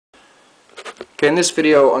Okay, in this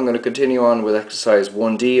video I'm going to continue on with exercise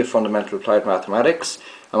 1D of Fundamental Applied Mathematics.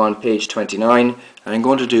 I'm on page 29 and I'm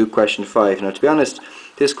going to do question 5. Now, to be honest,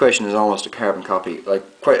 this question is almost a carbon copy. Like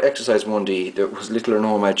exercise 1D, there was little or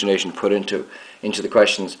no imagination put into the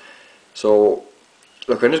questions. So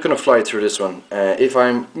look, I'm just going to fly through this one. If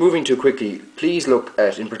I'm moving too quickly, please look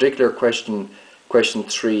at, in particular, question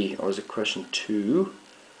 3, or was it question 2?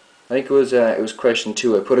 I think it was question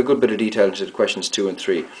 2. I put a good bit of detail into the questions 2 and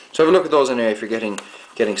 3. So have a look at those anyway if you're getting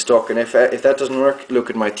stuck. And if that doesn't work, look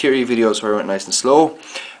at my theory videos where I went nice and slow.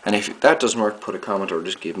 And if that doesn't work, put a comment or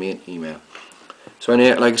just give me an email. So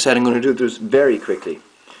anyway, like I said, I'm going to do this very quickly.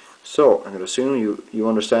 So I'm going to assume you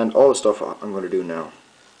understand all the stuff I'm going to do now.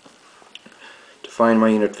 Define my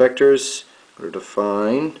unit vectors. I'm going to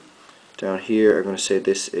define down here. I'm going to say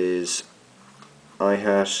this is I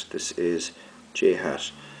hat, this is j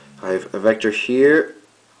hat. I have a vector here,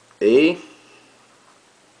 A.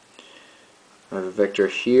 I have a vector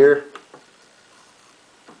here,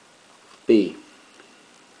 B.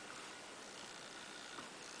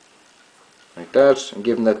 Like that. And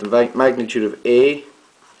given that the magnitude of A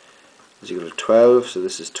is equal to 12, so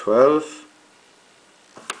this is 12.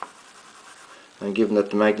 And given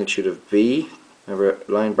that the magnitude of B, remember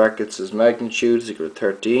line brackets is magnitude, is equal to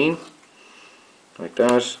 13. Like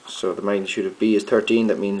that. So the magnitude of B is 13,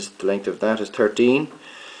 that means the length of that is 13.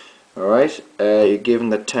 Alright, you're given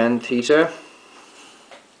that tan theta.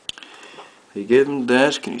 You're given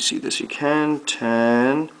that, can you see this? You can.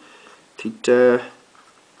 Tan theta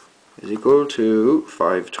is equal to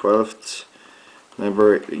 5/12.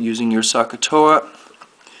 Remember, using your SOHCAHTOA,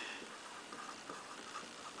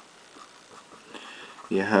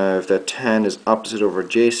 you have that tan is opposite over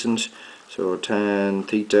adjacent, so tan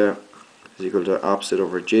theta is equal to opposite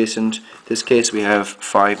over adjacent. In this case we have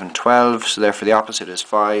 5 and 12, so therefore the opposite is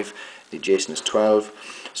 5, the adjacent is 12.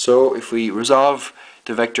 So if we resolve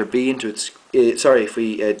the vector B into its, if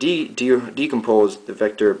we decompose the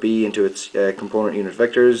vector B into its component unit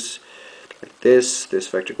vectors, like this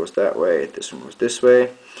vector goes that way, this one goes this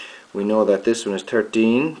way. We know that this one is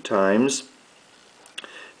 13 times,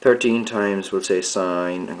 we'll say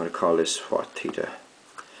sine, I'm going to call this what, theta.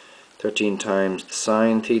 13 times the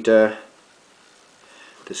sine theta.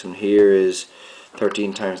 This one here is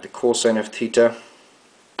 13 times the cosine of theta.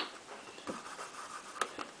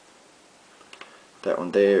 That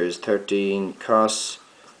one there is 13 cos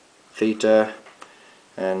theta,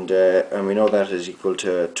 and we know that is equal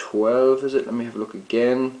to 12, is it? Let me have a look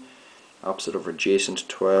again. Opposite over adjacent,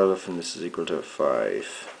 12, and this is equal to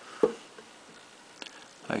 5.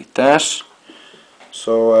 Like that.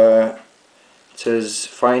 So it says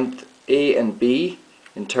find A and B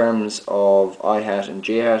in terms of I hat and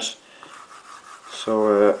j hat.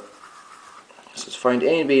 So it says find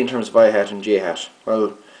A and B in terms of I hat and j hat.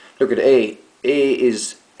 Well, look at A. A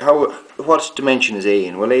is what dimension is A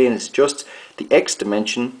in? Well, A is just the x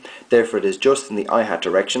dimension, therefore it is just in the I hat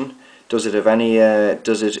direction. Does it have any?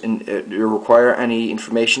 Require any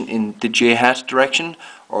information in the j hat direction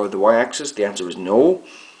or the y-axis? The answer is no.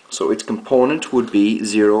 So its component would be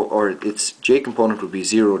 0, or its j component would be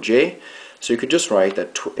 0j. So you could just write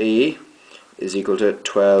that A is equal to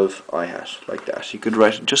 12 I hat, like that. You could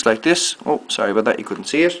write it just like this. Oh, sorry about that, you couldn't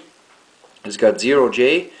see it. It's got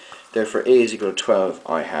 0j, therefore A is equal to 12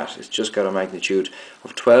 I hat. It's just got a magnitude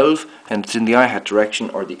of 12, and it's in the I hat direction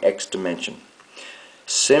or the x dimension.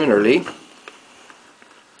 Similarly,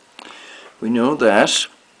 we know that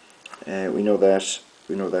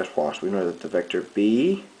the vector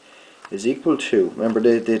B is equal to, remember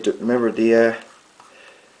the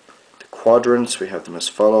quadrants, we have them as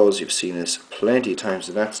follows. You've seen this plenty of times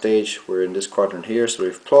in that stage. We're in this quadrant here, so we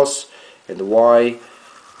have plus in the y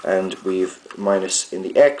and we've minus in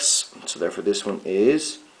the x, so therefore this one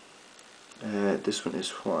is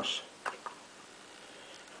what?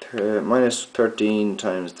 Minus 13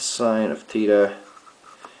 times the sine of theta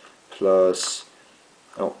plus,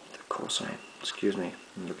 oh, the cosine, excuse me,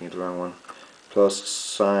 I'm looking at the wrong one, plus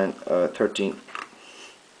sine 13,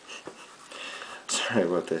 sorry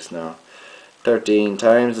about this now, 13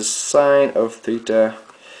 times the sine of theta.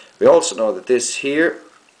 We also know that this here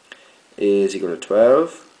is equal to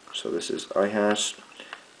 12, so this is I hat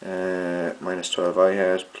minus 12 I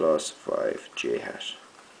hat plus 5 j hat.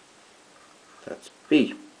 That's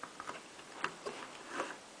B.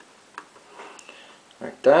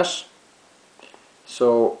 Like that.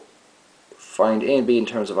 So find A and B in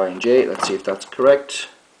terms of I and j. Let's see if that's correct.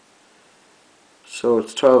 So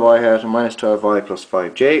it's 12 I hat and minus 12 I plus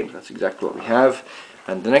 5j. That's exactly what we have.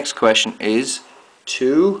 And the next question is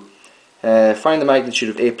to find the magnitude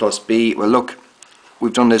of A plus B. Well, look,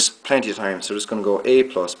 we've done this plenty of times, so we're just going to go A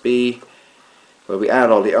plus B Well, we add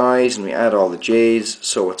all the i's and we add all the j's,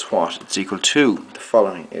 so it's what? It's equal to the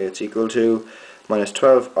following. It's equal to minus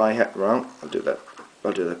 12 I hat, wrong, I'll do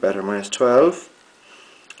that better, minus 12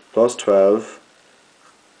 plus 12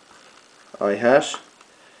 I hat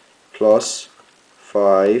plus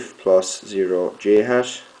 5 plus 0 j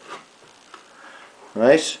hat.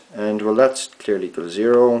 Right, and well, that's clearly equal to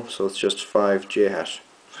 0, so it's just 5 j hat.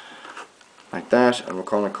 Like that, and we're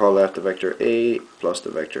going to call that the vector A plus the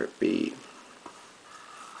vector B.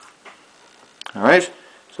 Alright,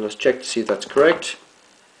 so let's check to see if that's correct.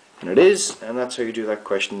 And it is, and that's how you do that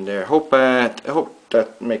question there. I hope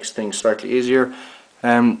that makes things slightly easier.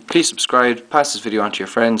 Please subscribe, pass this video on to your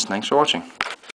friends. Thanks for watching.